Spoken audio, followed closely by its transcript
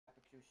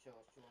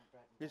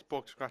These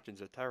pork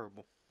scratchings are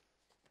terrible.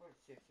 Well, it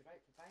serves you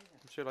right for buying them.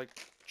 It's so like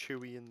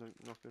chewy and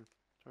not good.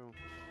 So,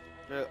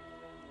 yeah,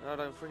 I had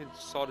a freaking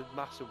solid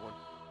massive one.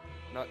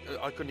 No,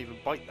 I couldn't even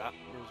bite that.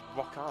 It was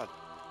rock hard.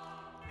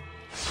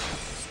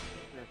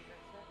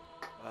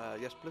 Yeah.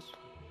 Yes, please.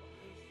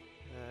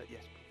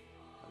 Yes.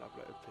 I'll have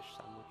a fish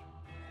sandwich.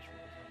 Fish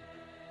finger sandwich.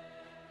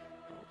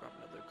 I'll grab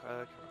another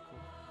caracal.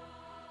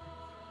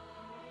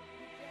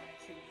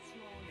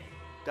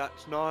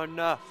 That's not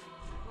enough.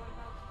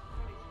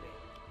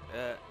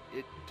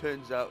 It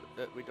turns out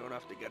that we don't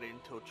have to get in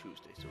until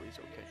Tuesday, so he's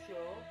okay. Sure?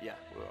 Yeah,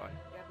 we're alright.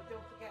 Yeah, but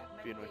don't forget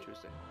Monday. Being on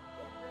Tuesday.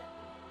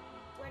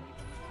 When you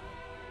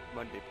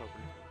Monday,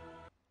 probably.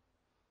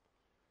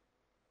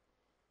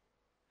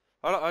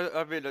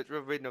 I've been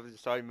reading of the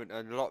assignment,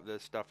 and a lot of the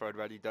stuff I'd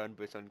already done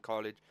based on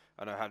college,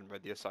 and I hadn't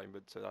read the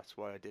assignment, so that's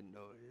why I didn't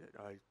know it.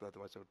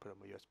 Otherwise I would put it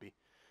on my USB.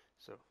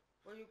 So.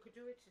 Well, you could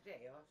do it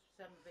today, or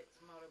some of it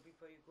tomorrow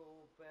before you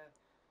go.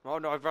 Oh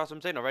no, that's what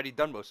I'm saying. I've already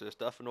done most of the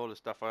stuff, and all the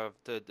stuff I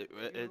have to do.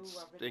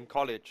 It's in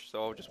college,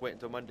 so I'll just wait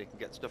until Monday and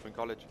get stuff in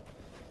college. So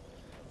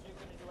you're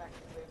going to do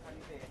extra work on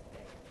your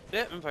birthday?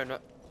 Yeah, I'm fine with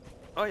that.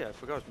 Oh yeah, I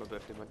forgot it was my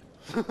birthday Monday.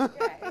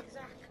 Yeah,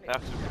 exactly. I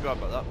actually forgot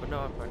about that, but no,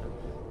 I'm fine.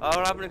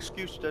 I'll have an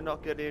excuse to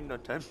not get in on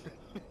time.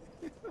 What's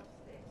this?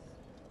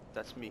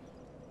 That's me.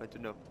 I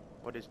don't know.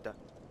 What is that?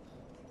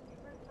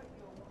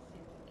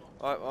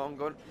 Alright, well, I'm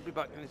going to be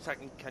back in a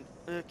second, Ken.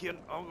 Kian,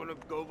 I'm going to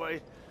go by,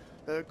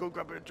 go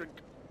grab a drink.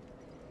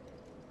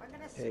 I'm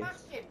going to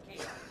smash him,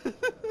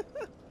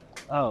 Kian.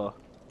 Oh,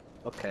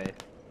 okay.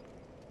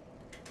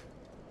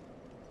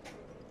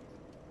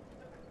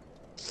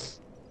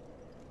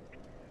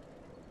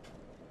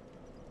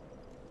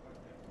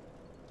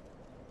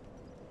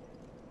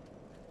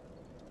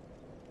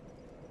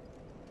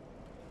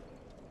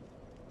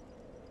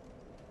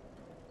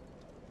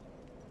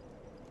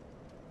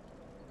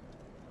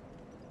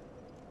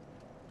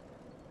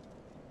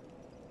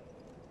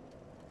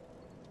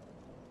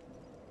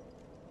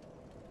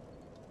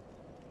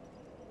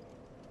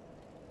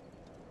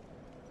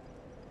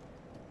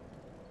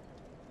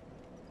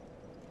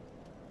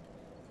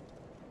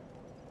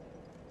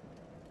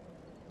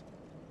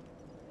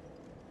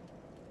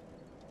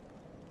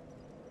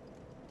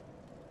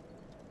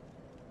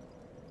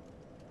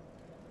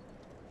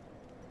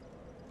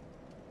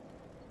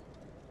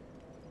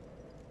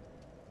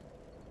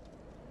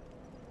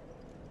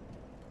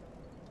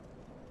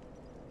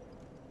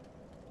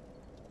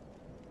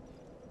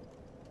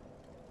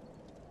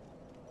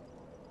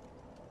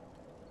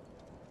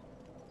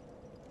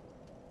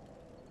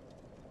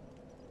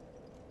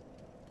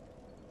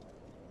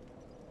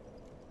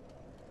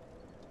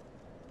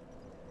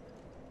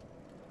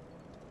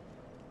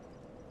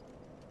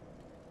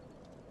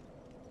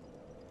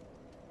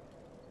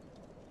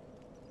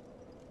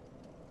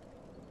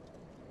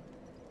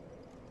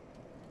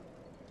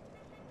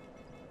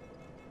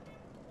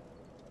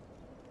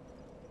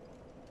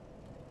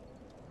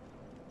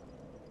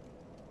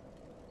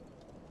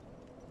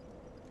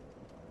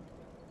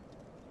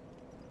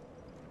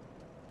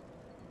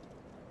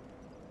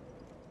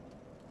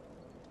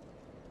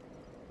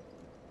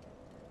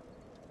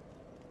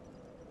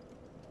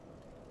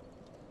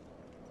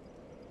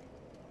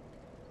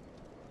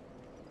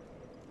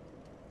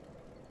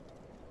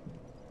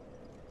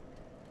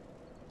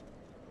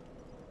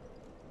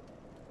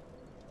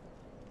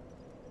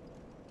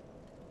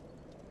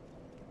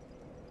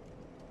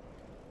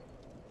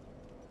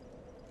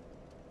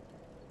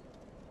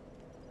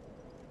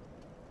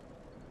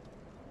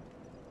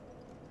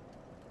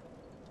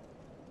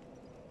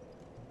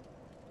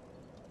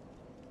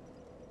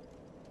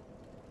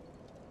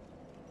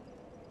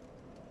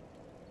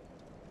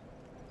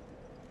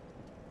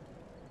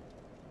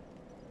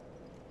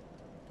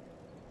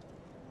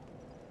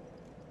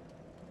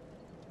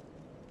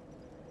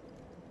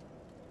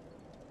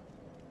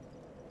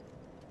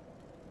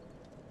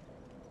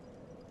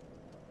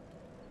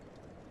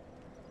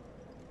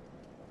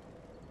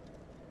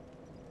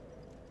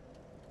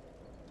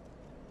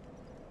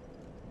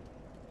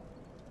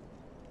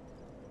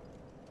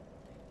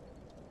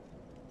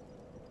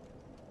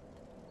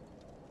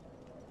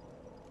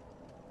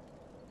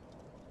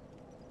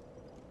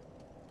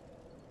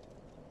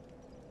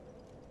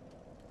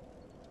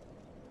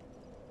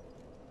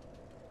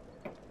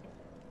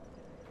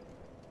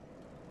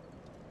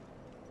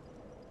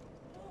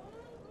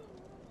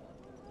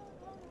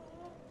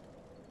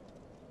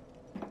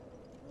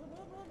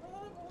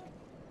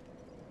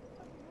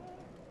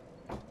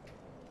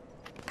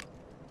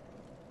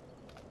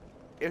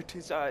 It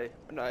is I,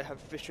 and I have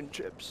fish and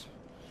chips.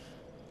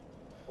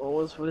 What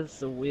was with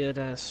the weird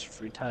ass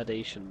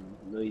retardation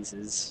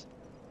noises?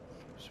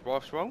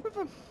 What's wrong with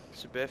them?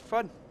 It's a bit of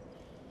fun.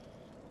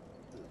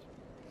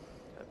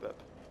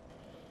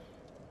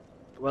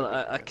 Well,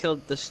 I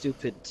killed the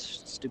stupid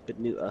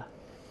neuter.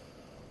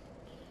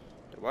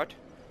 The what?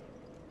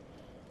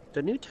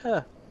 The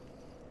neuter.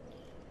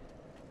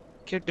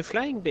 Killed the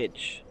flying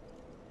bitch.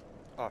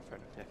 Oh, fair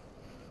enough, yeah.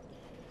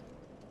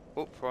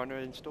 Oh, For Honor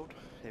installed.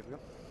 Here we go.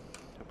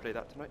 I'll play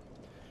that tonight.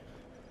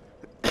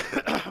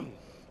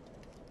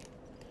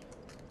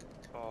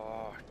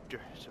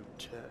 some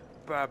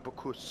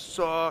barbecue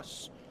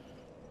sauce.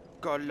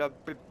 Gotta love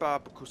the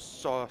barbecue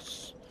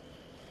sauce.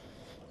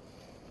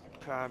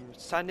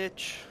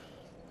 Sandwich.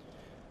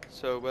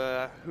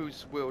 So,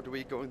 whose world are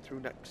we going through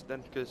next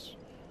then? Because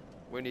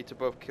we need to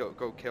both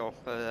go kill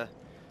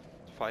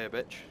fire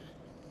bitch,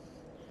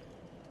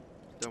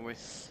 don't we?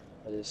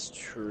 That is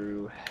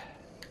true.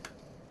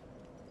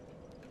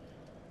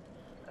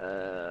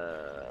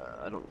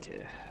 I don't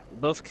care. We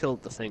both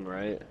killed the thing,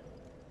 right?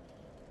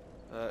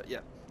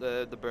 Yeah,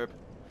 the burb.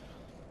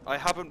 I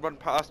haven't run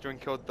past her and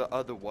killed the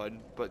other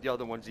one, but the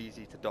other one's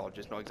easy to dodge.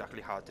 It's not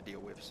exactly hard to deal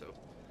with, so.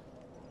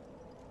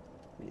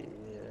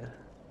 Yeah.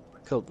 I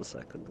killed the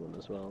second one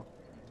as well.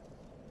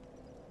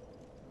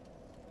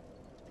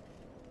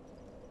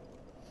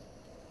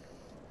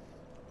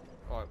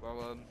 Alright,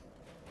 well,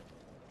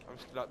 I'm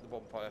still at the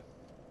bonfire.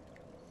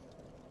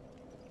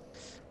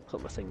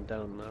 Put my thing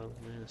down now.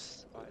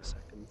 Yes. Wait a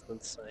second.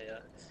 Once I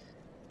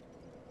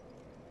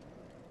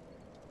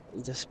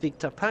need to speak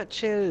to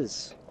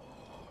Patches.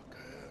 Oh,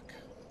 Kirk.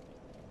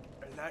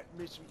 I like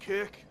me some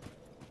Kirk.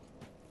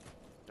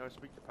 Don't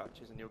speak to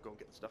Patches and you'll go and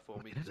get the stuff for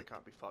me because it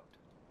can't be fucked.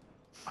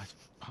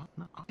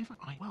 Partner,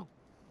 I will.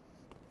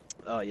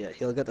 Oh yeah,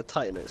 he'll get the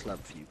Titanite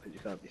slab for you because you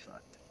can't be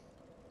fucked.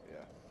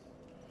 Yeah.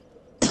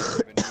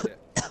 Don't even need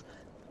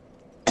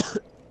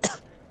it.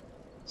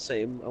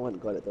 Same. I went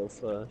and got it though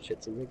for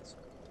shits and gigs.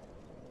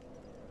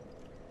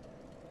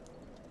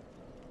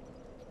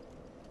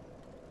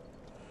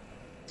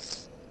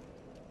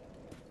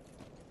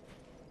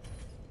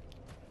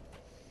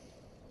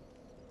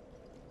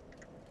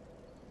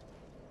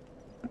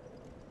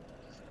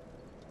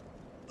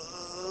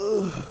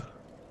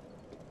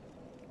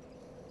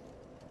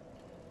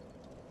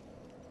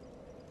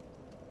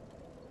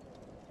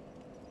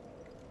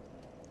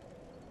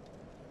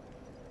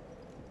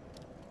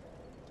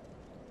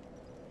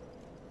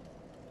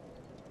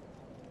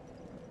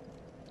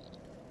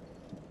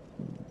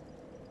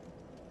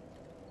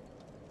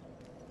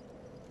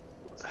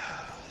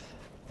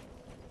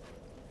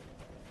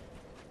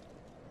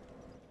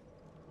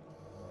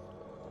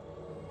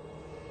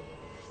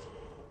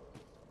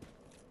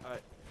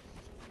 Alright.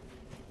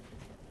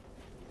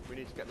 We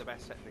need to get the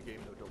best set in the game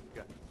though, don't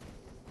forget.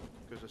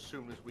 Because as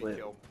soon as we Wait.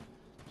 kill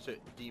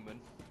certain demon,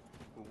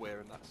 we're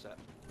wearing that set.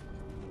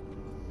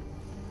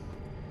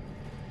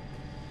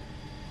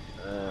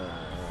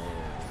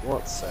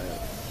 What set?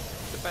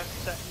 The best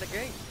set in the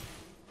game.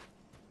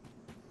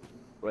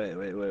 Wait.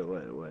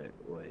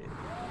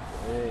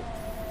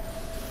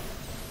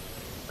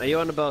 Are you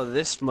on about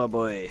this, my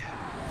boy? I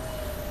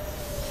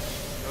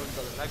only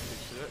got the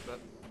negatives to it, but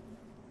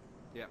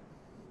yeah.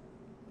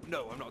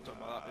 No, I'm not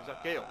talking about that. Is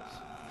that Gale's?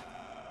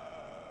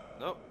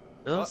 No.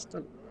 No, What?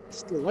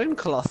 it's the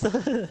loincloth.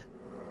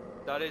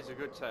 That is a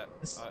good set.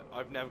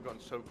 I've never gotten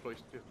so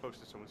close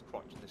to someone's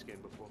crotch in this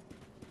game before.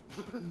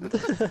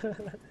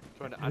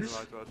 Trying to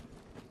analyze that.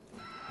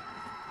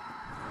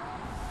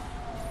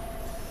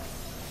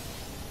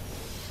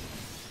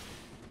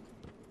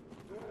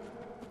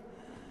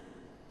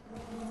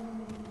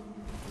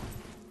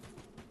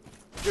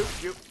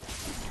 Shoot.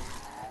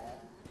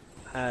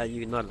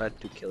 You're not allowed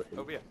to kill him.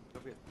 Over here.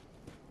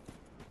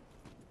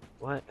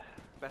 What?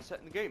 Best set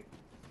in the game.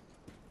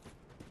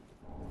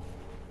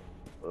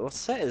 What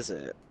set is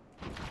it?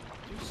 Do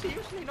you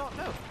seriously not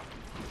know?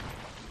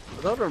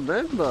 I don't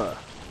remember.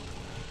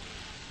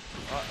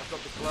 I've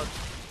got the gloves.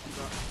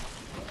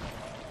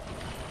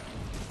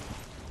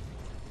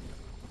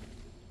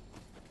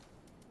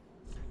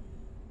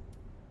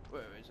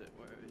 Where is it?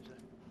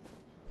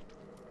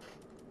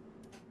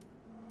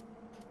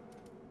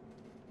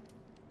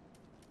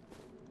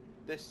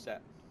 This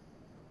set.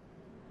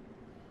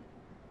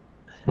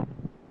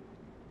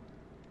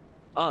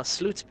 Ah,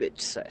 Sloot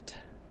Bitch set.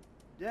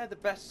 Yeah, the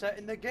best set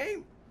in the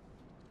game.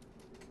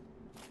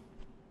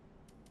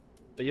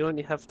 But you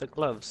only have the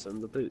gloves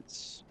and the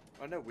boots.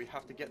 I know, we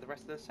have to get the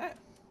rest of the set.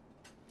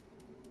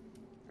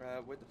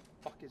 Where the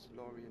fuck is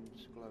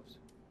Lorian's gloves?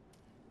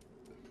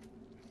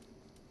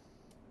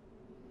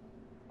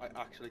 I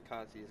actually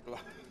can't see his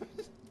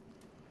gloves.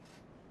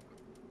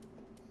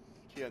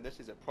 Yeah, this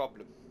is a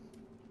problem.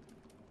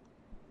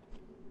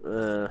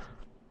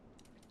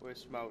 Where's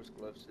Smell's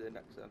gloves? They're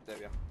next to them. There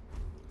we are.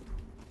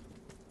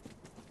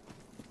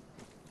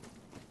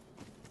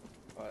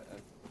 Right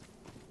then.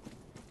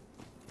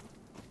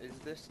 Is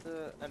this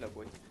the... Oh no,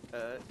 boy. Is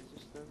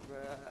this the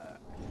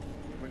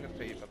Ring of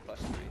Fever +3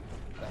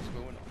 that's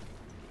going on?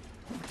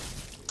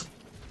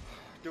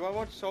 Do I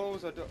want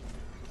souls or do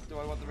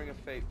I want the Ring of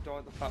Fate? Do I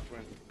want the fat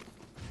ring?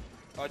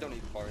 Oh, I don't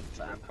need the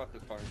forestry ring. Fuck the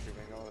forestry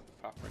ring, I want the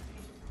fat ring.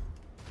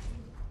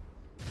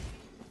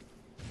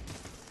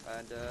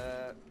 And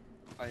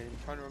I'm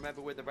trying to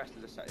remember where the rest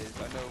of the set is.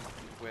 I know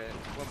where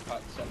one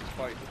part of the set is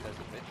fight, but there's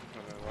a bitch, if I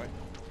remember right.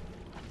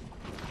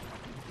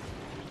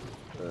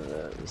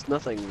 There's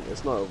nothing,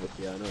 it's not over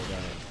here, I know that.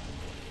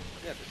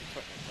 Yeah, there's a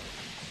foot.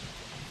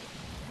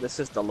 This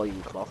is the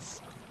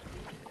loincloth.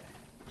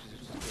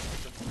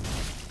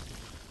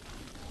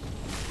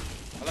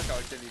 I like how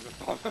I didn't even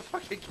bother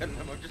fucking killing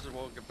him, I'm just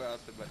walking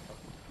past him like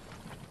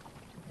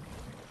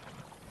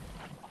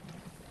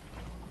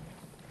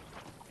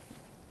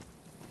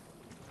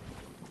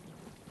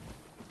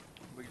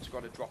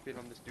just gotta drop in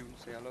on this dude and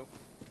say hello.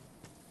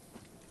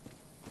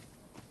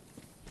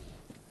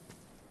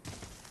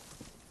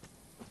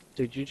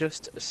 Did you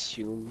just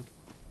assume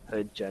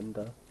her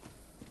gender?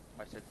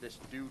 I said this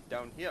dude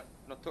down here.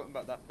 I'm not talking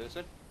about that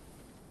person.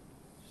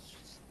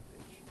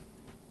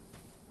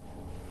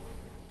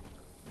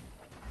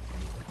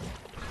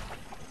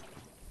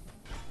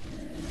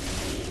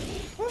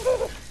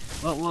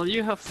 Well,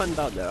 you have fun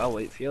down there. I'll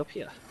wait for you up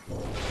here.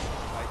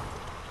 Right.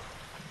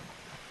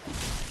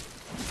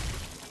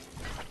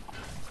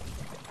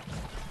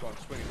 Go on,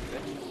 swing it a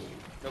bit.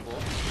 No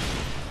balls.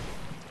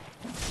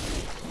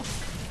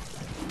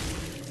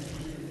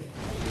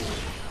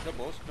 No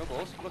balls, no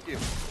balls. Look at you.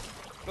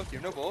 Look at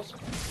you, no balls.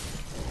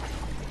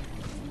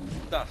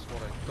 That's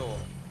what I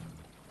thought.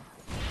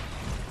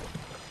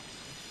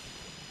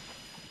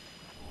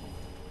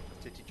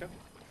 Titty chunk.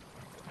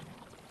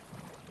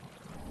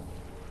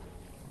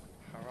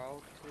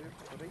 Harald here,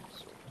 buddy.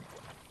 So.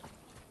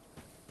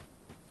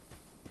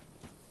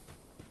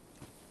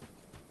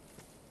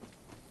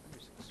 I'm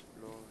just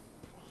exploring.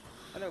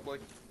 Hello, boy.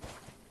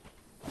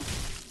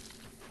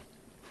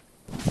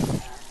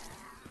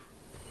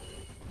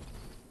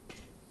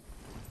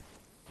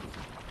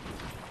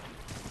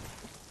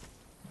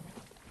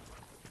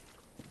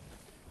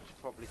 Should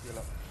probably heal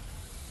up.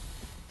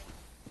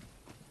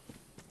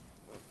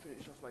 I'll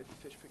finish off my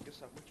fish finger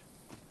sandwich.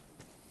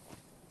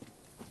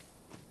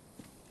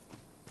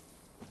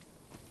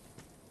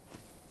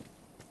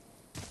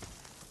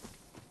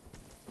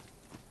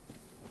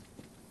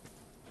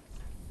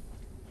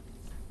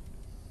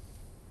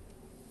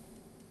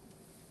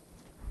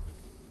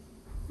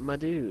 My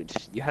dude,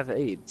 you have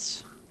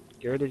AIDS.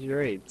 Get rid of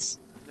your AIDS.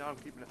 No, I'm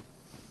keeping it.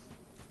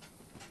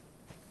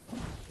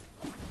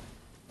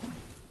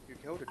 You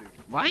killed a dude.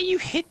 Why are you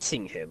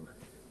hitting him?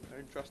 I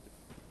don't trust it.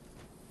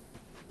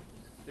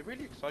 They're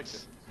really excited.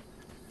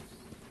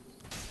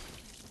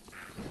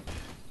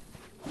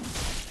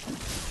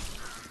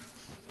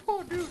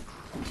 Poor dude.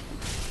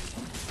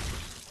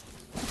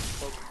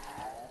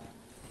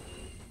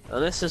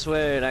 And this is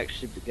where it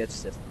actually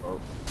gets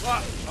difficult.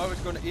 Ah, I was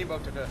going to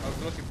emote it. I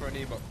was looking for an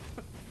emote.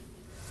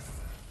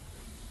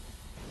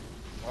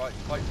 Alright,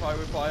 fight fire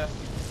with fire.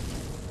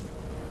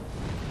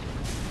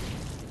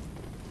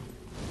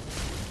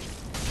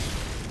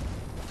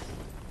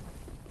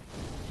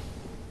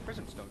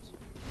 Prison stones.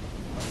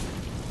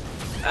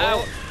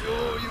 Ow!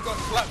 Oh, you got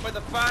slapped by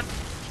the fan.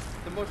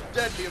 The most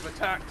deadly of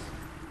attacks.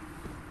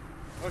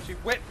 Oh, she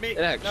whipped me. It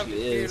Now actually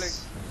she's is. healing.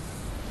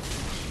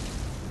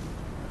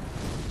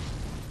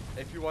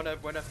 If you want to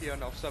win up here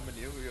and I'll summon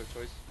you, your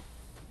choice.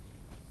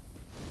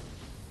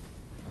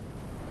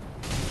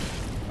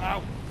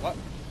 Ow! What?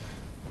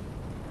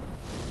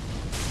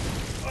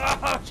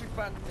 Ah! She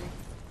banned me.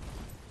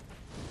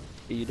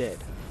 Are you dead?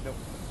 Nope.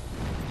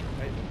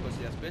 Hey,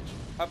 pussy ass bitch.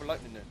 Have a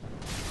lightning then.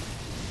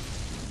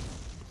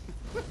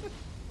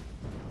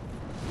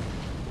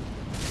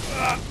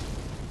 Ah!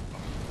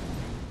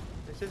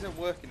 This isn't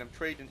working. I'm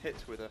trading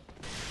hits with her.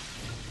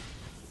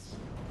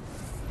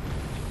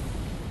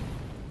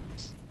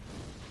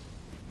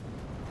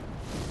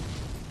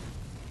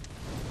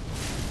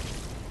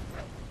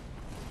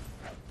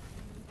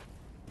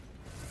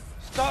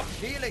 Stop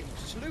healing,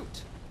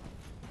 sloot!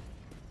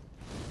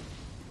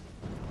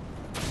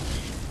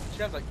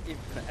 She has like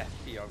infinite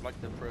FP. I'd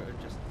like to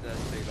just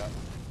say that.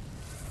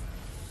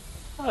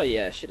 Oh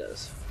yeah, she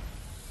does.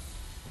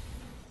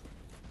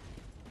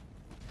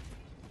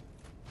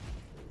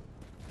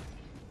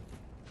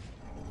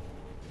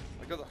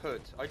 I got the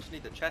hood. I just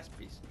need the chest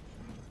piece.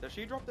 Does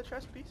she drop the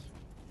chest piece?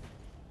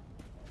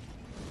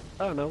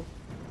 I don't know.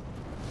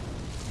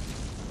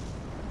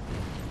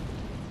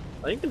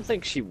 I don't even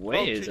think she Oh,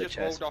 weighs she a just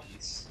chest rolled off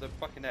piece. the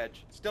fucking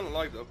edge. Still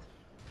alive though.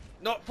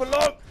 Not for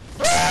long!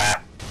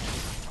 Ah!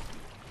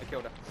 I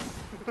killed her.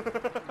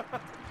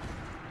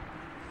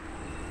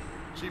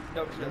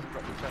 No, she doesn't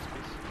drop the chest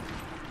piece.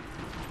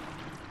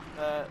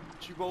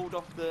 She rolled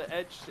off the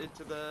edge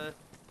into the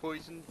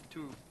poison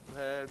to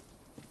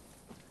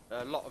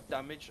a lot of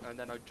damage, and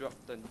then I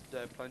dropped and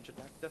plunge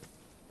attacked her.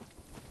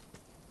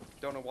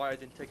 Don't know why I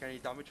didn't take any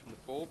damage from the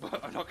fall,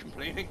 but I'm not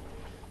complaining.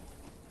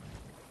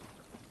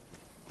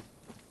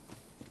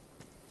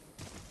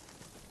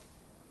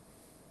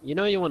 You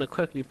know you want to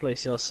quickly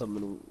place your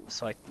summon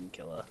so I can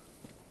kill her.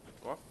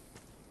 What?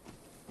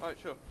 Alright,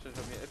 sure. Since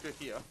I'm here, if you're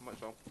here, might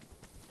as well.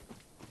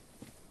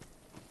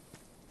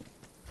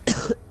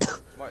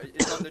 Right,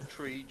 it's on the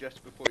tree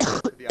just before you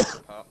get to the upper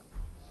part.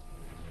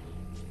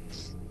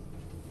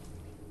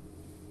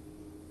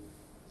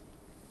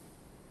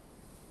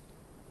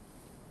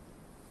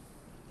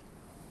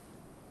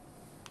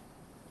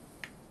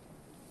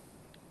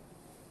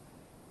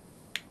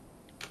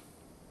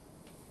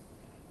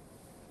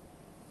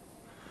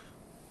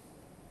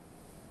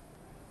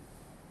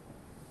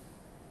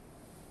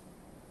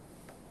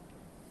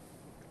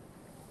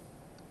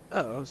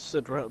 Oh, I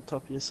stood right on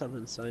top of your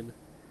summon sign.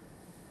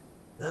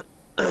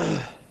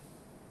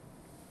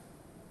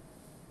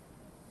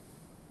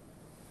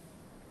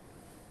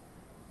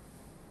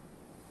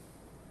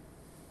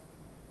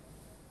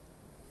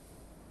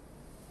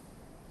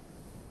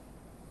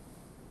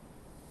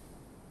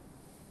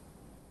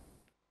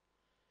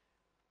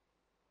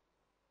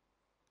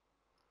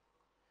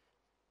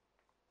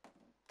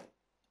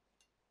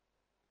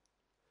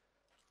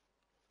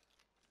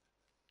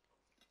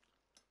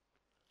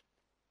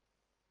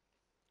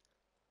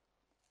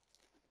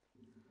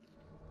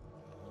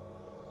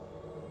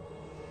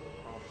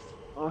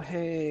 Oh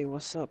hey,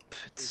 what's up?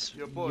 It's It's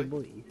your your boy.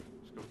 boy,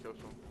 Let's go kill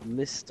some.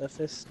 Mr.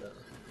 Fister.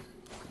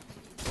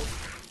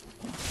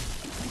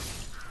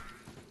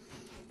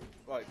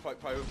 Right, fight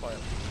fire with fire.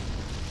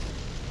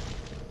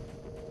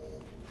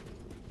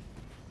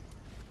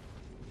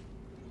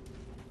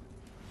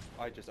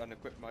 I just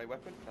unequipped my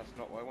weapon. That's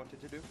not what I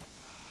wanted to do.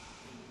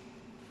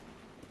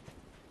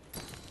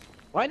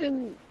 Why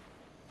didn't...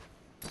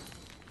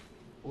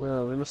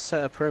 Well, we must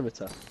set a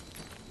perimeter.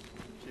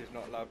 She is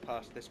not allowed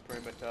past this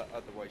perimeter,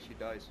 otherwise she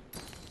dies.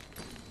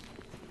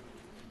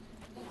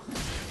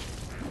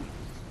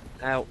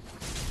 Ow.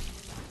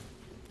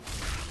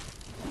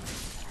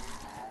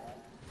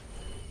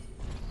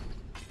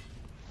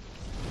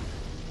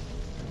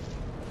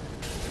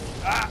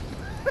 Ah!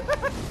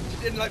 She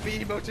didn't like me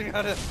emoting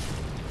at her.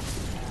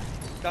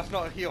 That's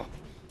not a heal.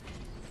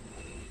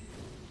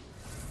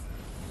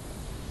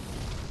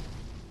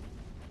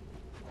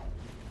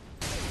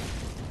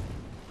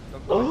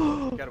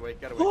 Don't die. Get away,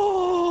 get away.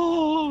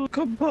 Oh,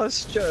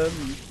 combustion!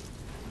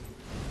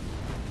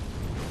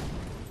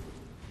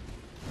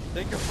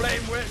 Think a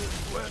flame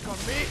will work on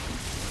me?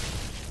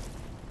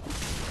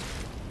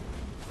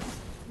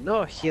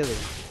 No healing.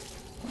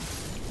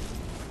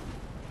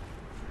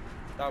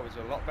 That was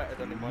a lot better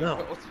than in my No.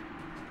 world.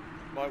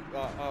 My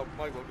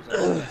world was a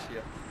lot less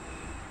here.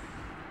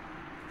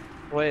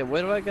 Wait,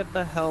 where do I get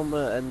the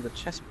helmet and the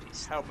chest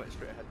piece? Helmet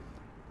straight ahead.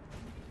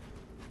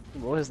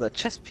 What is the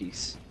chest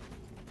piece?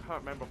 Can't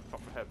remember off the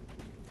top of my head.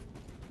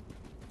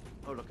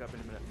 Oh, look up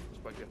in a minute.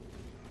 It's right here.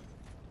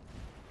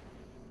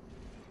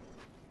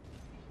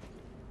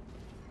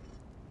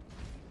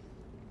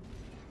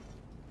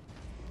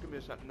 Give me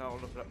a second now, I'll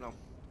look it up now.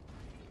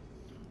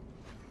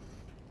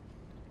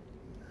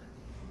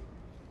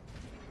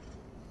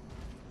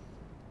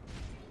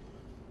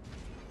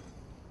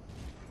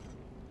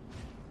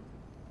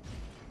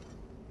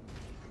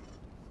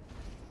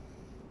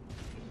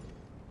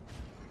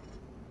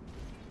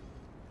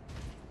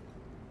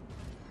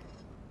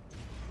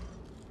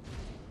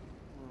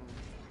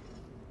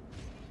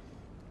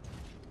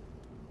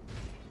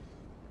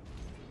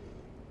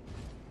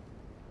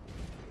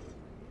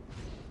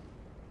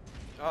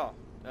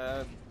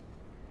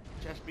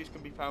 Chest piece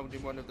can be found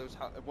in one of those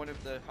one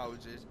of the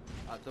houses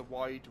at the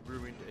wide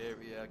ruined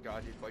area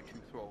guarded by 2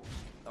 thralls.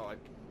 Alright.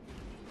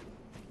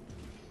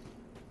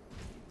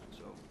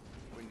 So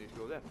we need to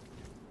go there.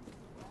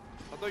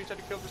 I thought you said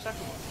you killed the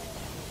second one.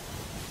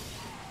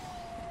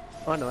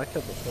 Oh no, I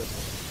killed the first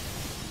one.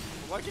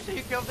 Why'd you say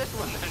you killed this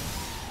one then?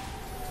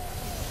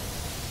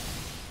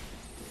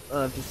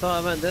 If you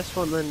thought I meant this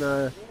one, then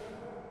you're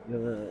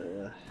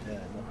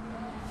yeah, no.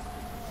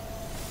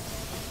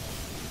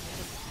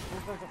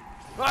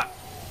 Ah!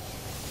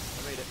 I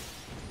made it.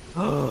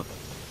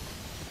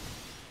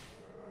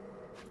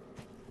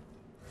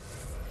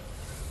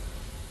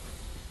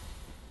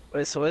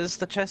 Wait, so where's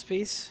the chest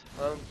piece?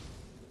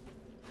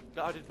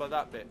 Guarded by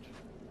that bitch.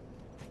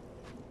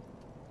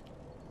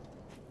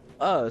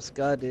 Oh, it's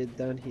guarded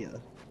down here.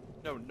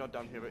 No, not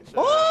down here, it's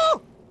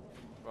Oh!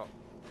 well.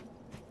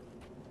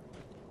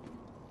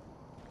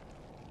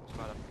 What's the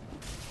matter?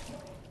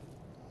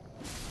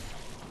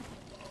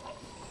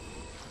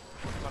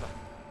 What's the matter?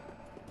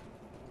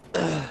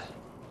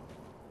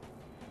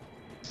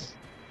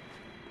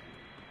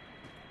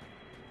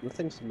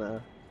 Nothing's the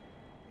matter.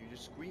 You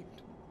just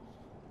screamed.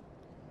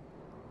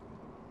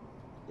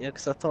 Yeah,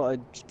 'cause I thought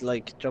I'd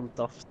like jumped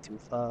off too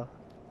far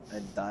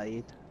and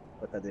died,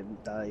 but I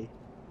didn't die.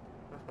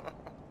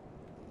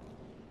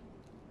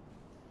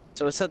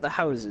 So it's at the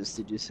houses,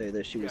 did you say,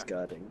 that she was Yeah.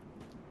 guarding?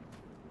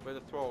 Where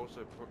the thralls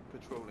are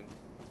patrolling.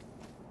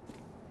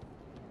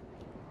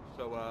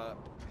 So,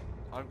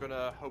 I'm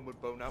gonna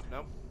homeward bone out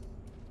now.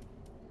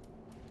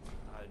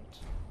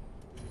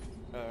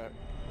 And,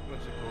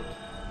 what's it called?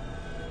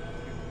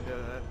 You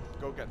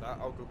go get that,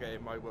 I'll go get it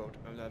in my world,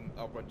 and then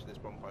I'll run to this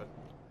bonfire.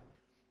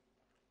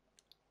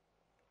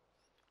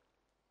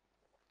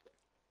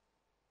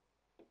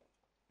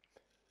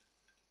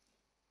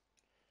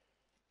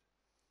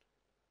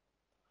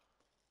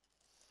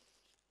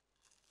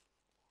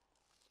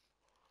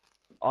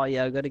 Oh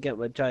yeah, I gotta get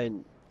my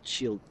giant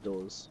shield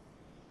doors.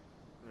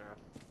 Yeah.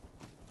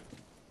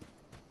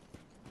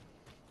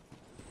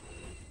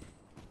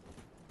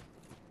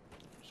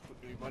 Just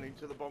quickly running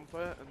to the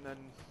bonfire, and then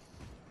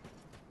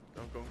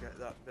I'll go and get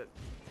that bit.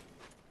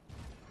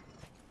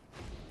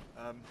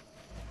 Why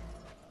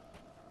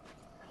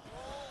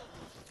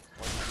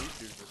do we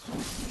do this?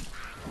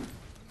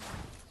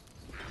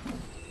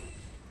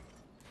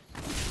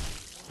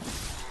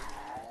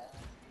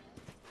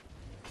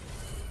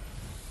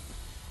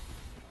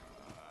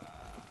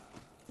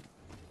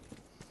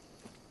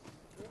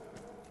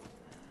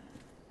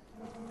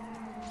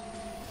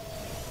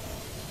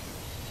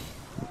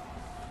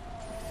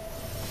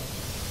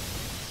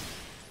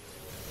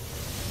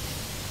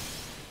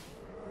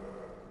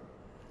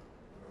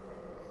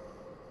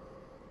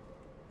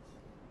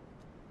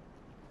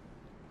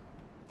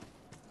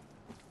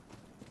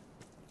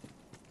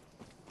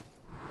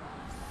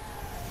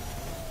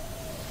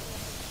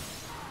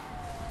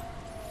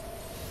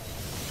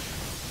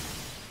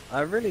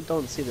 I really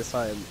don't see this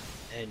item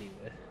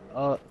anywhere.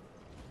 Oh,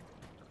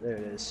 there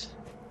it is.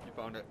 You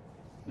found it.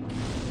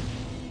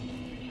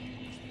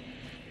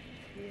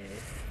 Yeah.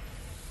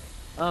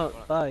 Oh,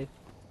 Right. bye.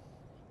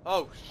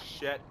 Oh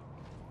shit!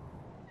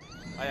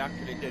 I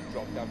actually did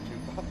drop down too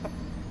far.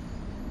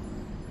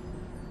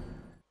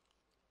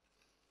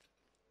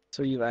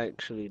 So you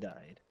actually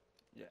died.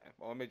 Yeah,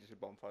 well I made this a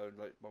bonfire,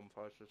 like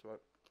bonfires just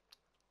about.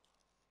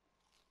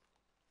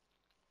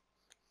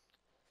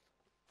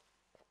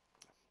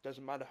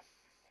 Doesn't matter.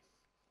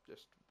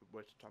 Just a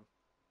waste of time.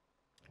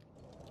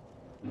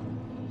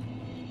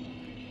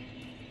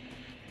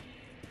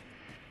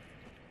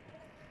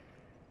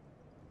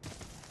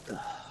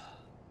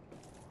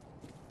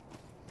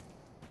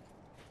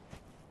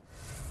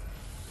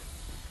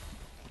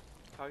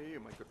 How are you,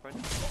 my good friend?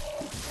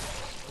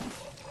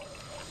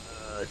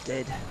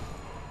 Dead. He is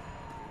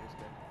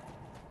dead.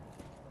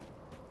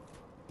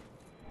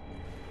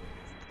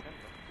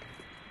 Remember.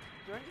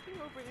 Is there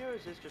anything over here, or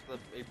is this just a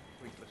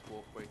pointless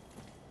walkway?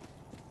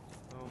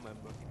 Oh,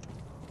 remember.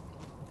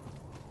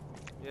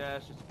 Yeah,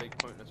 it's just a big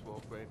pointless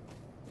walkway.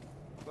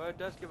 But it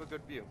does give a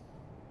good view.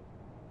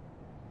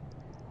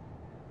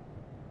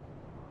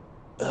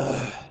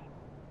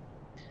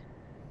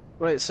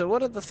 Right, so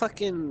what are the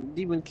fucking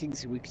Demon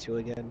Kings weak to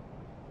again?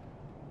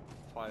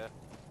 Fire.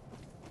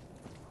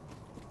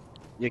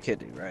 You're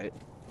kidding, right?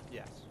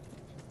 Yes.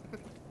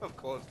 Of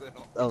course they're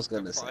not I was weak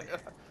to gonna say.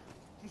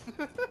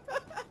 fire.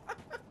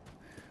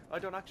 I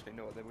don't actually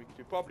know what they're weak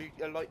to. Probably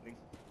lightning.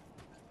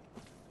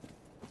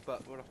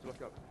 But we'll have to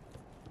look up.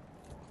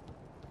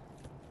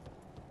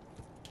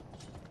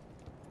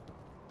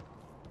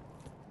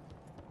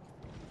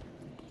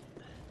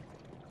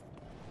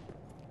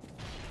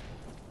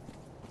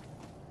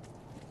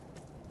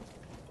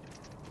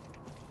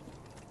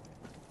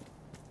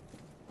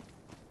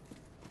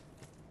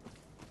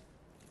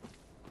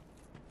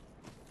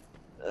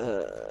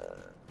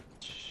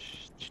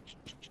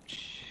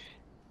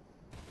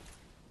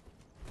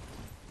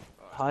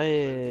 High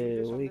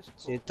Alright, on weak this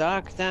to floor.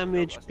 dark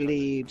damage, that's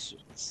bleed,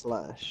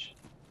 slash.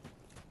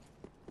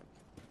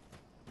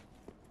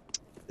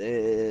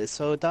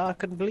 So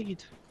dark and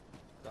bleed.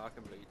 Dark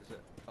and bleed, is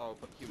it? Oh,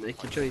 but human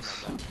Make your fight,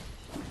 choice. never mind.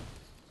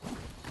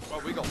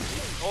 Well, we got.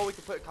 Oh, we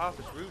can put a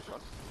Carthage Rouge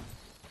on.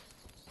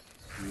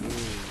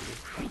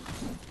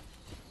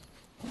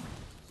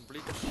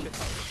 Bleed the shit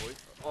out of the boy.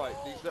 Alright,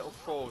 these little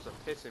trolls are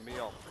pissing me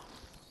off.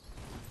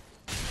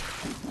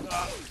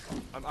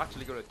 I'm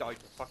actually gonna die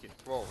to fucking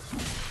trolls.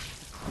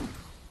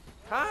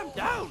 Calm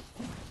down!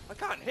 I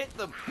can't hit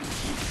them!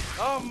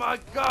 Oh my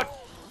god!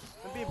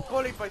 I'm being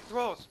bullied by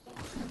trolls!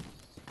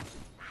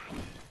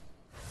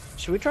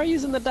 Should we try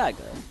using the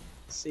dagger?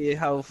 See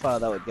how far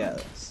that would get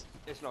us.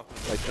 It's not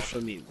gonna Like work. just for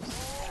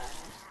memes.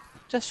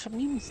 Just for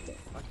memes though.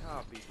 I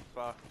can't be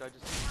fucked. I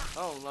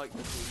don't like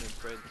the Demon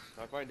Prince.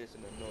 I find this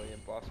an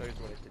annoying boss. I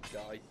just want it to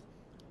die.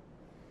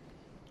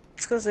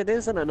 It's because it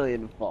is an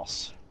annoying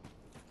boss.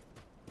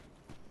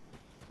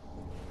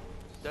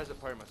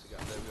 Desert Pyromancer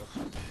again, there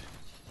we go.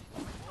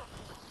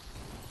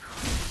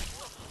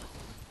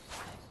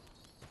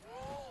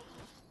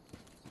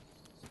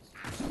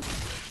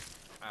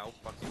 Ow,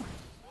 fuck you.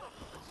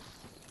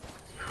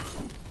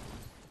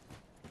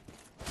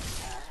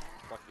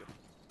 Fuck you.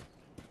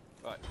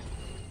 Right.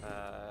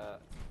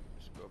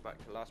 Let's go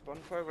back to last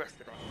bonfire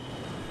restaurant.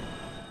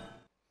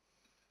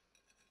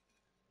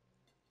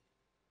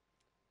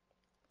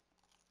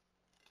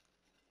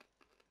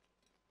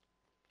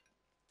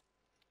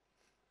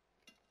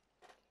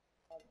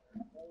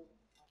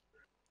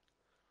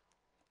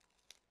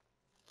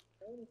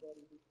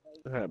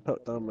 Alright,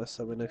 put down my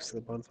summon next to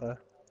the bonfire.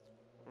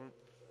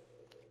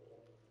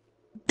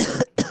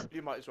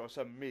 You might as well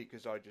summon me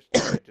because I just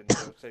died and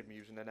it'll save me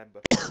using an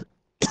ember.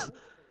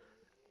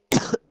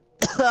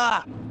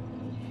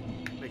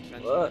 Makes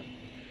sense, doesn't it?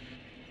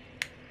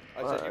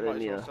 I said you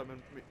might as well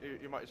summon me.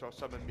 You might as well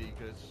summon me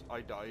because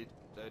I died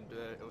and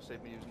it'll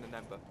save me using an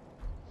ember.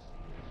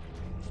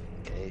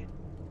 Okay.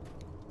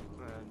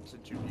 And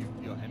since you're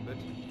embered,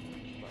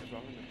 might as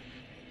well. Isn't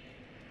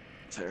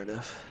it? Fair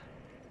enough.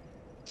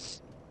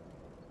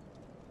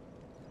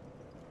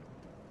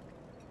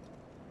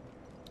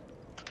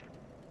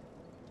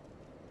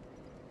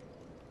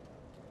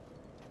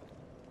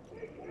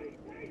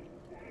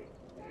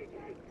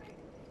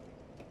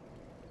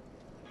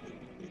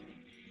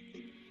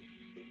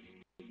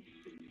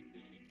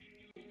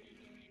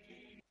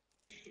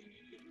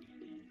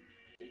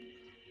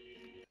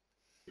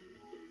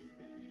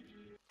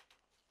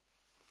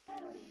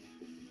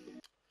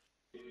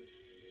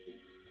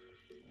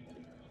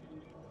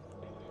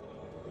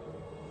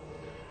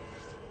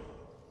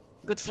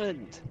 Good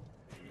friend.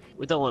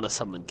 We don't want to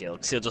summon Gil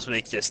because he'll just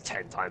make this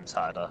 10 times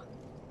harder.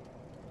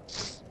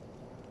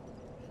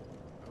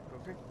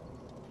 Okay.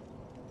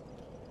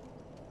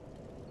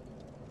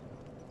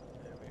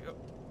 There we go.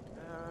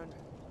 And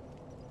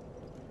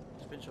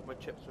let's finish up my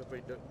chips before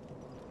we're done.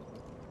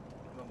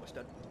 I'm almost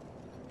done.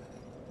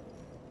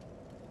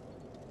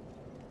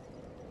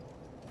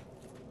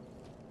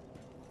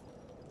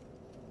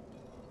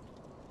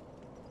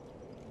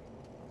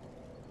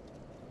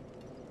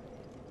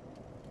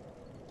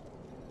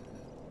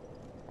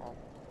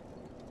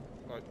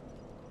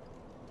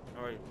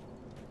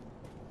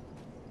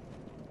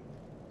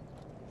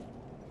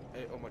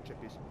 ate all my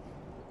chippies.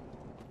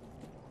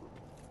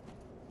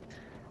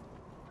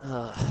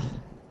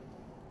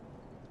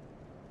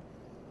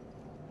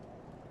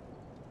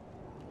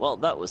 Well,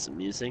 that was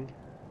amusing.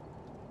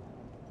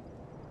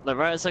 Like,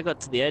 right as I got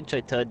to the edge, I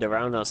turned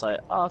around. I was like,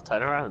 "Oh, I'll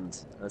turn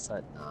around." I was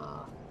like,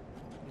 "Nah."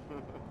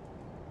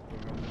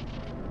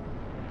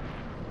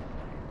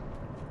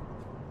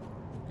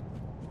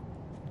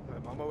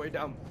 I'm on my way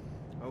down.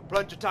 Oh,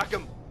 plunge attack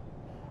him!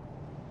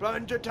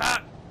 Plunge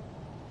attack!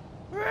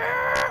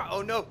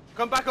 Oh no!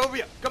 Come back over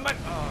here! Come back!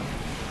 Oh.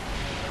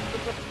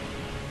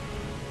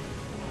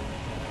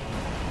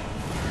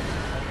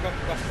 I've got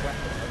the best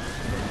weapon.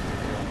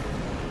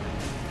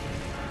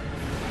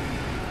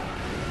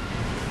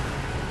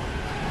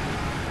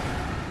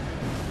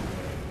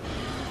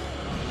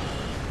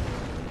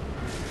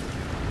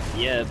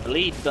 Yeah,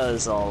 bleed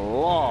does a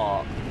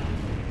lot.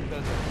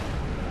 Does it?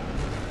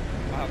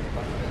 I have the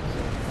best bit, so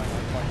I'm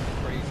like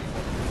crazy.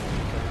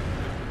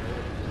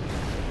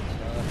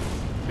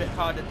 It's a bit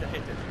harder to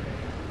hit it.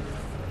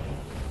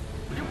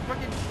 Will you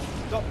fucking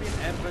stop being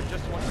Ember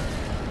just once?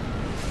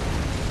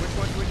 Which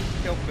one do we need to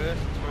kill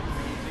first? It's going to be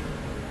easy.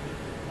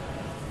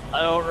 I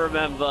don't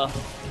remember.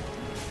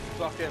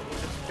 Fuck it, we'll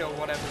just kill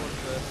whatever one's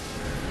first.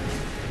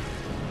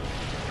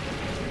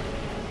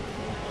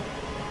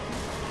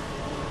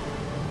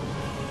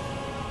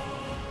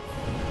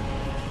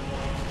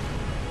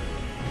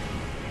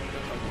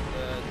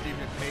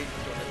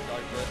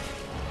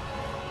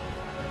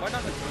 Why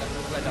not just let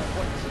them play that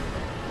once?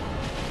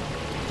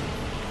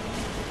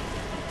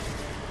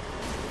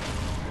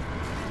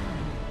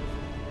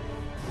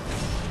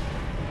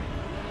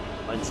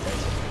 Mine's dead.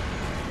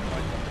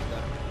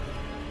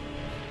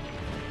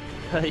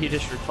 Mine's not You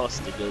just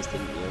riposted yours,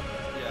 didn't you?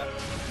 Yeah.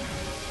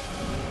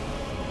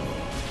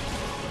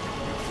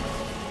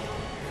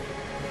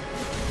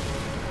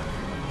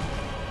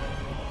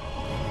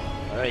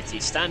 Alrighty,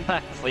 stand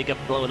back before you get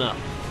blown up.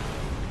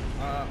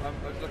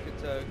 I was looking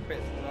to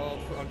quit. I'll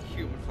put on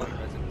human fight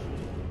resin.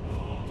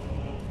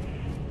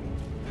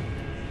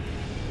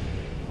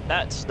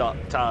 That's not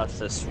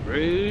Tarthus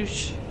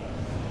Rouge.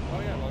 Oh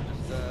yeah, well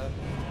just it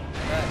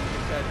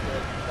said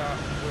start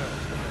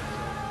works, didn't it?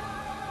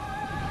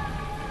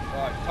 So.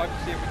 Right, time to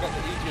see if we got the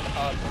easy and the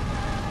hard one.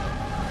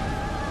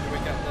 Do we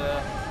get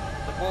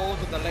the balls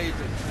or the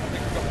lasers? I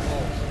think we got the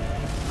balls.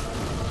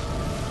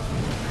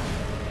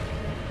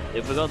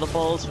 If we got the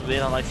balls, we'll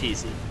make our life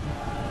easy. No,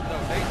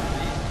 lasers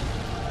easy.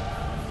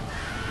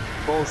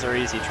 Balls are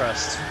easy,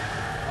 trust. I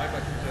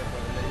got concerned by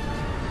the lasers.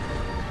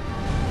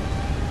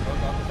 Oh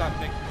god, what's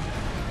happening?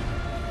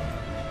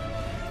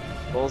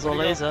 Balls or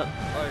laser.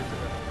 Oh, it's a...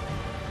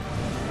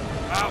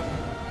 Ow!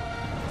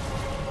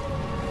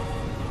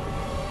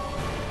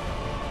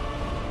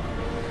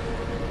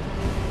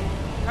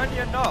 Can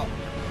you not?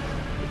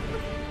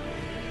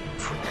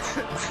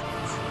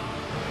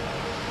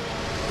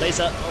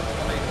 Laser. Oh,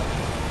 the laser.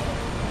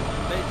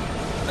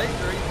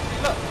 Laser easy.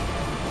 Look!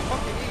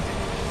 Fucking easy.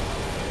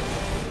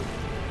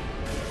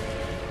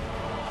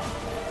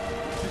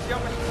 You see how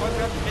much time we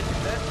have to hit it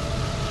there?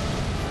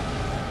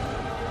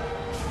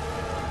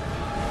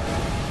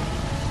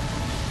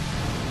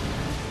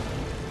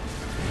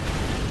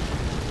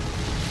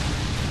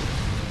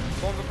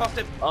 Go on, go past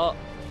him. Oh.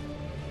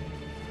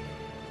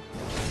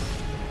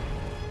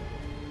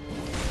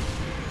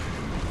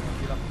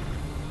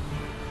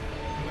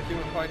 My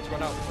human fights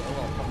run out, so oh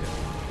well, fuck it.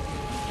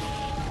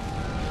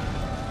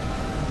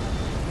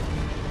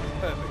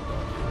 Perfect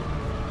dodge.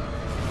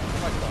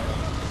 Might die.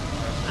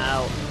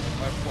 Ow.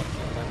 I have one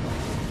kill left.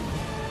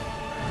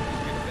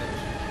 Being a bitch.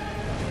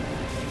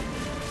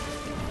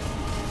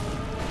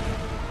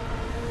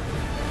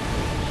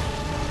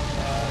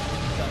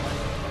 That might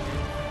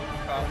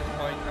found this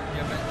point, can be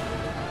a bitch.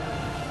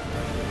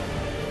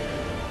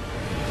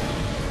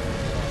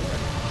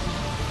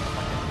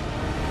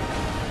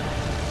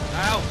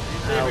 Ow! Are you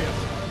serious?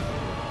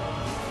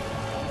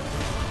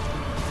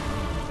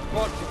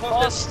 What? You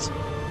Lost.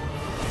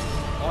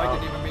 Oh, I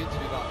didn't even mean to do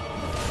that.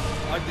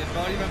 I did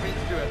not even mean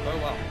to do it. Oh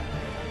well.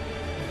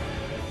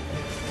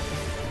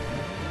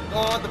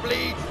 Oh, the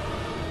bleed!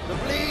 The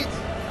bleed!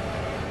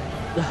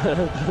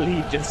 The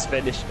lead just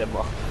finished him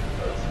off.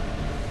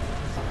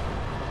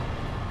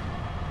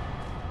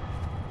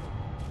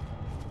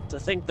 To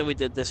think that we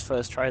did this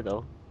first try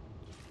though.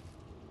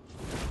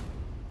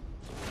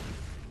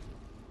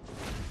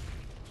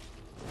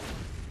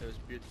 It was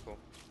beautiful.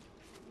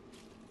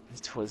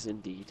 It was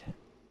indeed.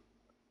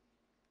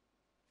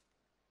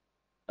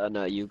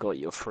 No, you got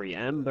your free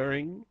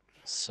ambering,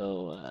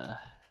 so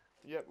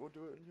Yep, we'll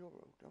do it in your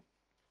road now.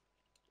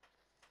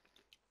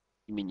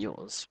 you mean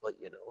yours, but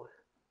you know.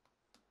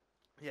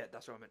 Yeah,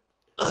 that's what I meant.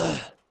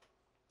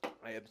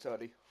 I am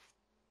sorry.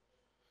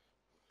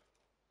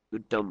 You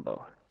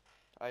Dumbo.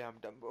 I am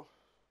Dumbo.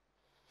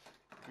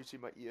 You see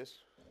my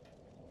ears?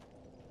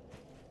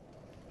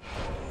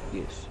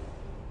 Yes.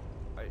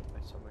 I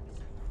summon you.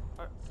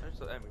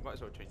 We might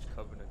as well change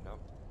Covenant now.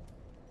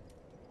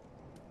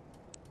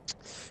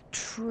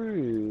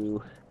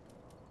 True.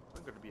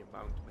 I'm gonna be a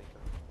mound maker.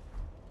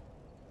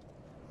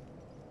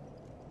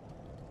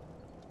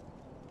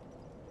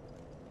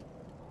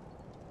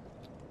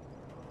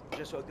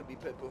 just so I can be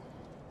purple.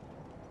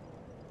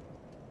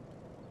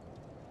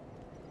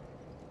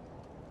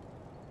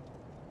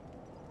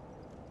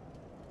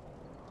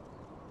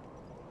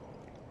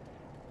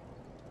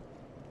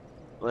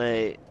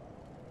 Wait,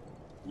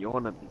 you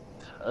wanna be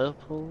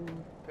purple?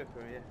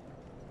 Purple, yeah.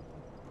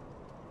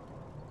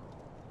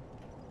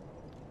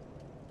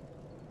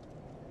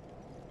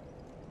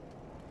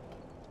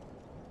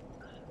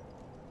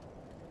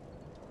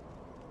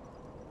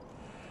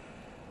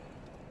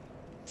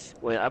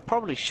 Wait, I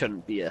probably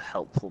shouldn't be a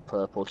helpful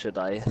purple, should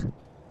I?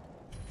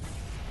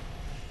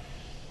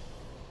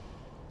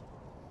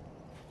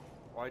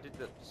 Why did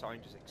the sign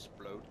just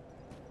explode?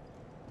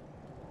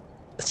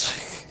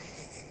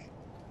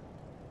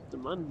 The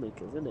man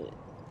maker, isn't it?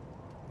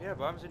 Yeah,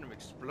 but I haven't seen them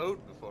explode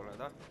before like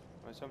that.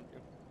 Or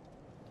something.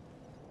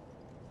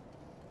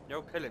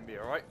 You're killing me,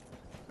 alright?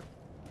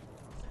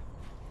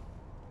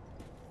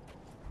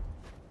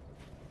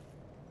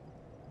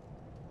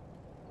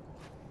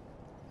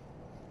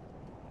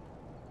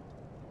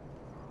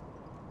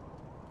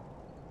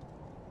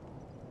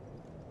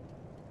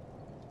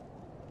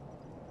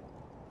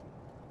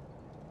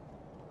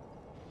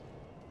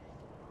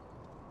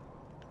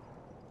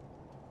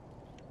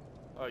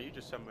 Oh, you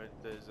just summoned,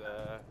 there's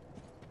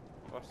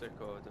what's it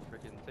called, the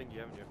freaking thingy,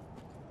 haven't you?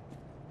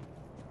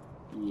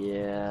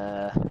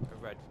 Yeah. A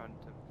red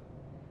phantom.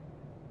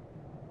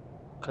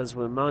 Because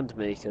we're mind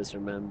makers,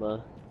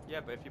 remember?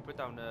 Yeah, but if you put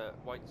down a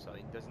white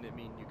sign, doesn't it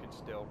mean you can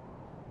still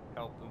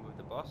help them with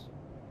the boss?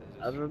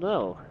 I don't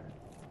know.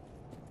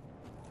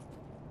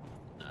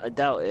 I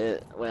doubt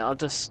it. Wait, I'll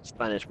just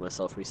banish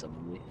myself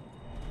recently.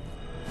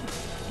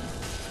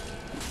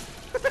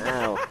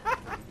 Ow.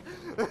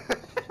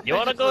 You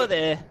wanna go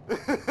there?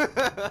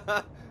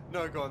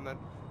 No, go on then.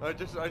 I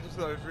just thought it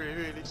was really,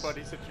 really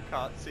funny since you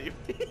can't see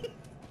me.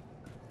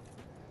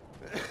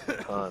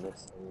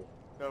 Honestly.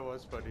 That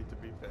was funny, to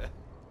be fair.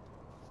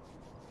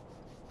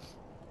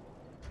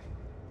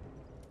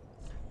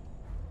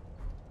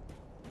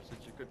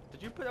 Since you could,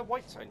 did you put a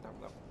white sign down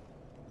though?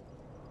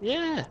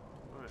 Yeah.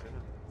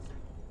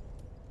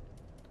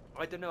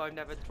 I don't know. I've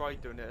never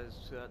tried doing it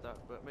as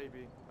that, but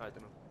maybe I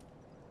don't know.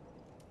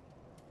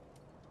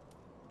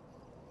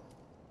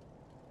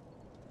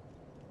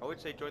 I would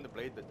say join the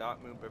Blade, the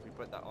Dark Moon, but if we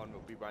put that on,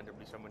 we'll be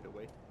randomly summoned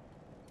away.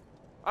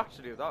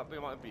 Actually, that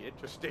might be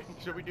interesting.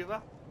 Should we do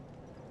that?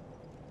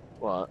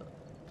 What?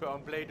 Put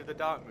on Blade of the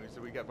Dark Moon so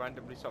we get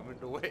randomly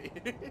summoned away.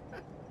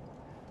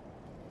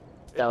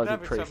 That would be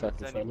never pretty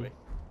summons fucking anyway. funny.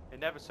 It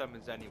never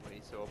summons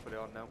anyway, so I'll put it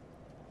on now.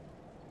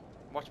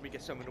 Watch me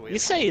get summoned away. You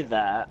say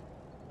that,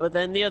 but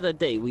then the other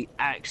day we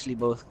actually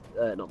both,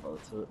 not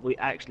both, we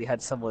actually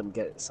had someone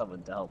get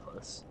summoned to help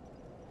us.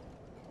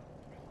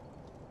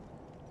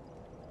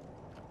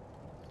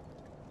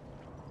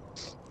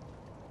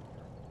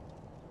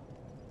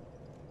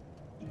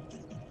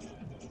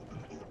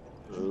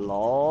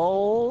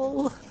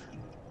 LOL.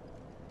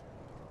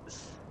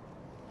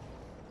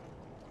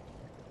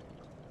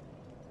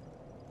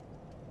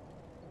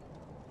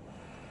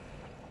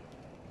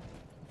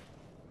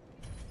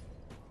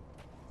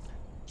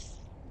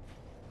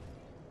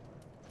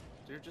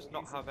 Do you just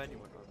not have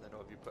anyone on then, or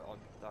have you put on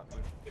that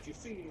moon? If you're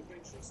feeling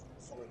adventurous,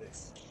 follow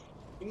this.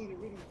 You need a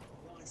really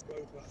nice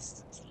go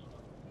bust.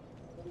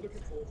 What we're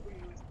looking for is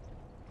really nice.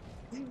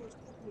 The most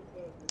popular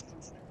bird in the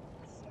country.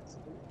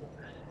 Flexible,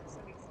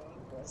 semi-firm,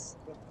 press,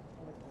 but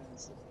quite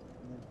bouncing.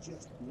 And they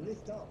just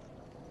lift up.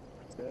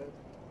 Third,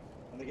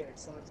 and they get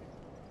excited.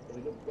 So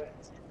they look wet.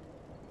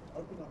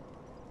 Open up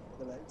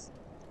the legs.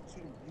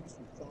 Two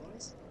beautiful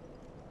thighs.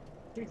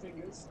 3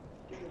 fingers.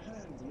 Get your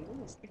hand, and you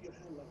almost get your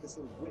hand like a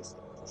sort of whisk.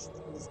 Push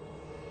things.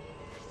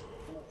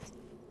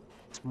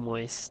 It's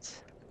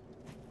moist.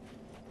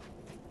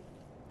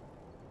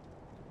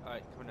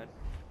 Alright, come on in.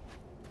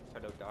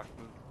 Fellow Dark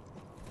Moon.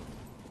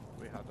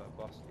 We have a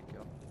boss to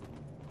kill.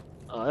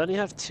 I only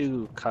have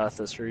 2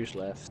 Carthus Rouge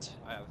left.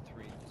 I have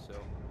 3, so...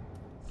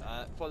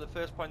 for the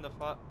first part of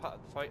the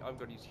fight, I'm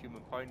going to use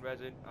Human Pine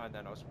Resin, and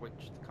then I'll switch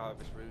to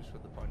Carthus Rouge for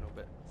the final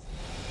bit.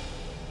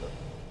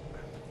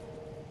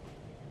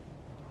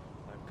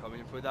 I'm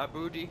coming for that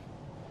booty.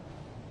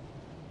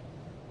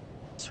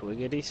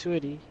 Swiggity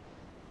switty.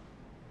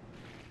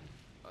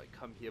 I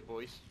come here,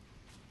 boys.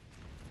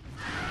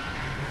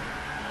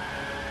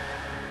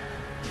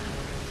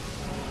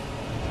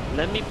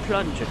 Let me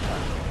plunge a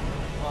cut.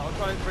 Oh, I'll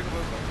try and bring him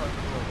over. I'll try and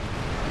bring him over.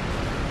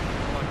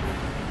 Come on,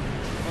 boys.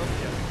 Over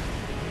here.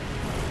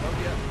 Over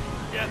here.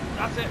 Yeah,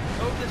 that's it.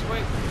 Over this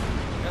way.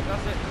 Yeah,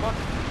 that's it. Come on.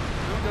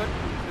 Doing good.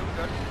 Doing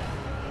good.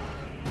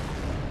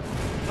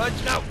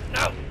 Plunge now.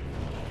 Now.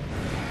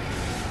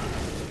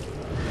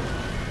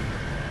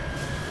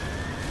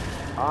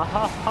 Ah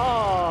ha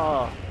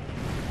ha!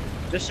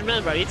 Just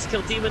remember, I need to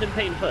kill Demon in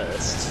Pain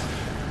first.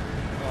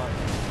 Alright.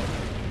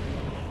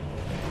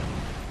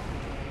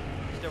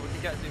 Still, we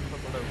can get him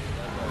from below.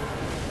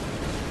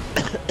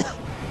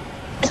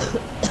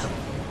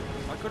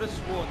 I could have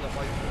sworn that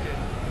my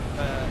fucking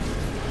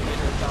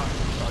inner dark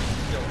side was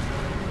still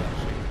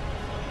flashing.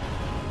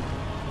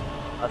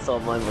 I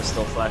thought mine was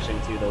still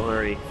flashing too, don't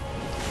worry.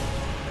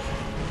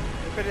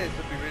 If it is,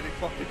 it'd be really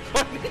fucking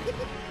funny.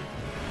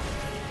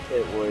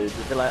 It would.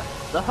 It'd be like,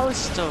 the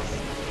host of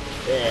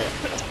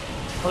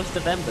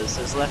Embers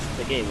has left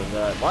the game, and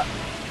they're like, what?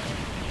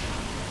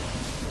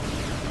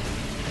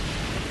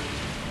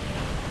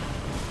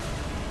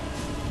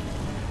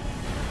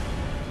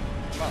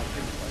 Well,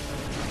 things like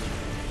that.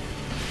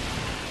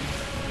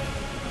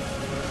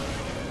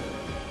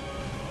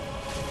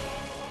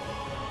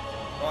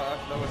 Right,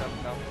 I've lowered up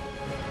now.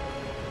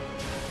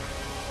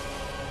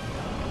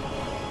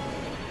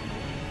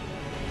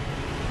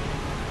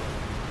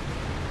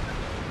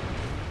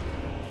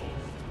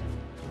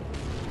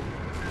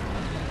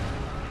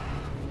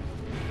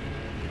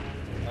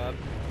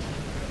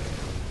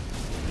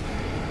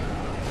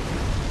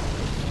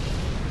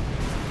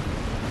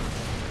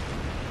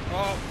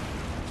 Oh,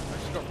 I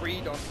just got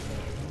read on.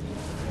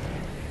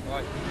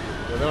 Right,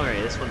 Well, don't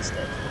worry, this one's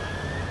dead.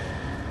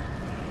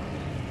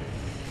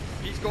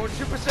 he's going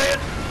Super Saiyan!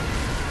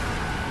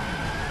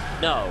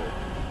 No!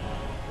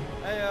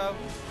 Hey,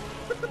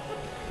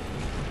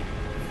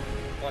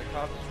 right,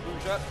 carve the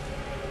screws up,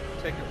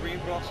 take a green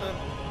blossom,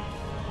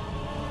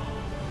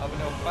 have a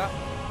little bat,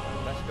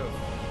 and let's go.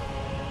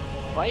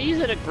 Why is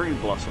it a green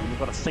blossom? You've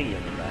got a thingy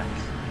on the back.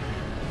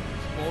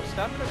 It's more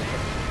stamina.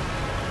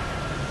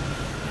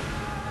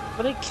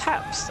 But it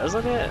caps,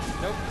 doesn't it?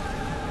 Nope,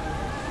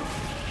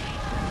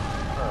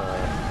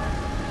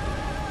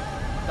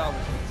 that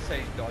was an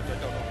insane dodge, I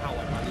don't know how I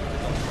managed to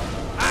dodge that.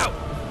 Ow!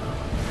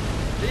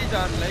 These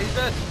aren't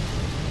lasers!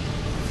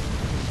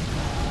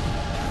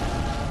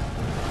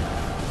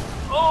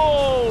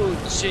 Oh,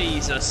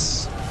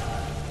 Jesus!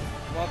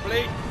 Come on,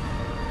 bleed!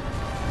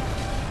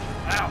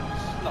 Ow,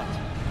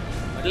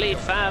 slut. Bleed,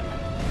 fam!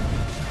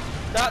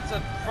 That's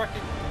a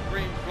freaking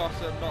green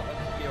blossom, not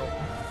a skill.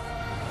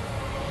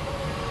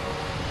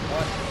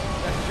 Right,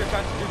 this is your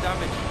chance to do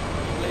damage.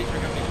 He's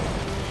lasering at me.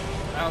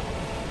 Ow.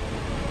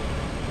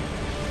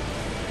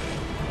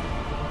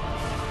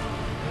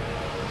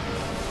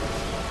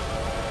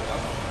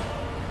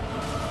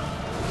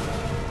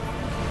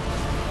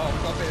 Oh,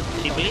 got a bit of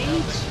bleed He on me now,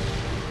 bleeds? I think.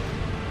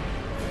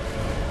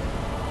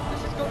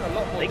 This is going a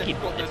lot more Think he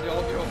difficult than did. the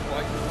audio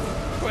fight.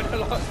 Went a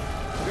lot.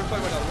 Your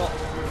fight went a lot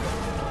smoother.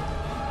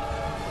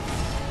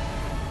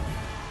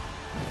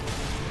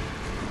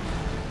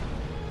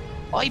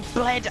 I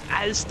bled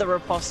as the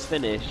riposte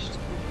finished.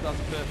 That's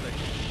perfect.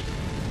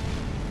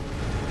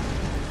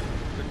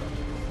 Good dodge.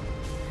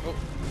 Oh,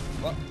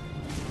 what?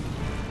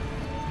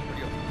 Where'd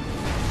he go?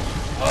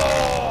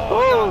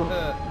 Oh,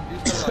 that hurt.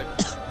 He's still alive.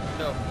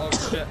 No, oh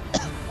shit.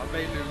 I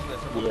may lose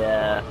this.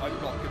 Yeah.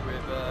 I'm not good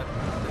with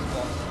this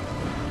boss.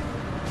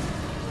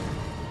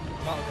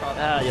 Battle card.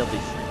 Ah, you'll be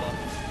Free boss.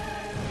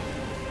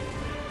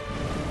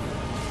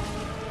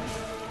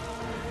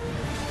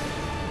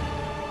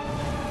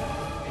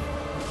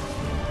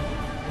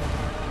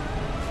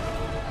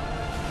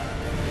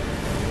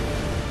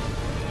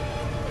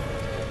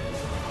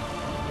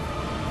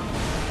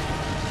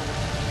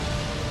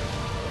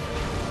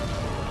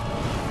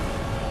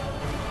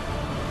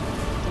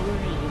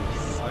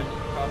 I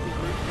can't be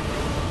rude.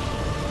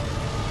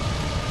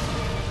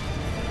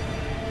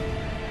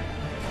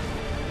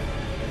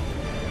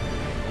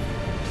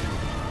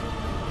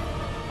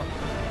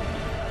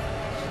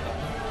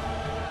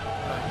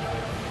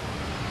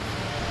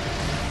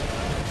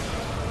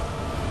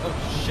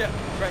 Oh shit,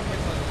 Frank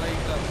hits on the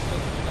laser, so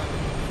much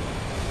damage.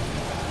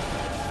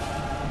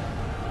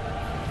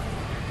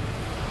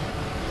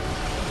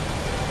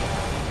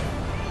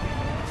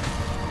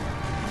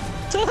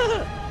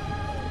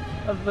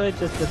 I've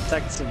just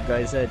attacked some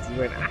guy's head. He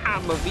went,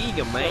 I'm a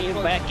vegan, man. So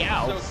close, Back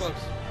out. So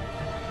close.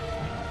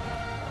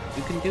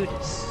 You can do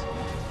this.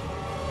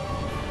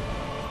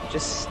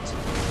 Just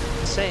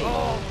say,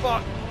 Oh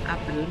fuck! I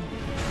believe.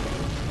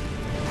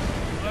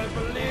 I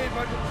believe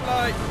I can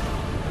fly!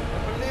 I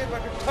believe I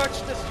can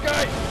touch the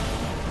sky!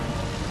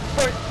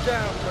 Point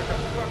down,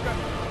 motherfucker!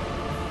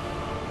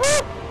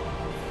 Woo!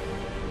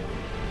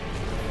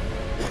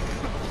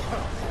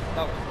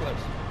 That was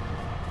close.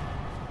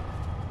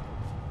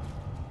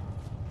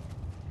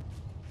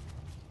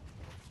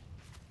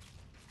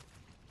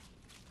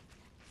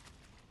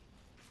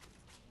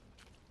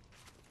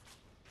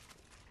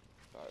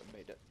 I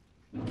made it.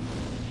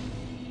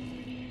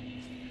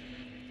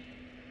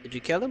 Did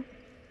you kill him?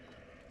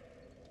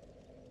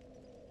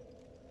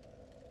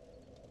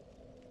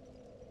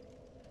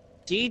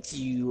 Did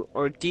you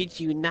or did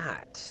you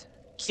not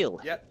kill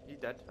him? Yep, he's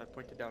dead. I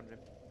pointed down at him.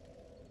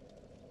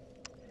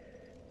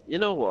 You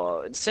know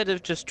what? Instead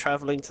of just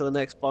traveling to the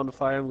next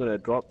bonfire, I'm gonna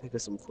drop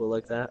because I'm cool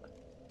like that.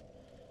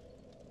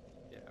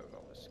 Yeah,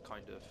 that was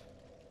kind of...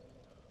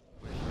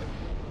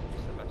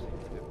 It's the best thing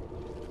to do.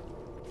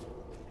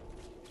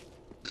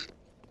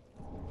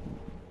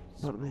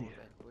 Not me.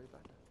 Way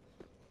better.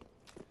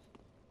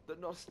 The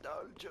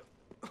nostalgia.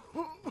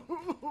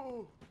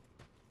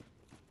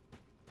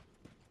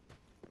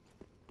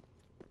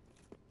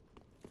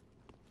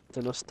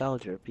 The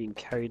nostalgia of being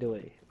carried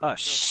away. Oh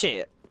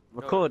shit!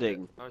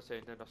 Recording. I was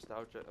saying the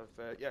nostalgia of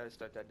yeah, it's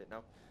don't end it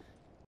now.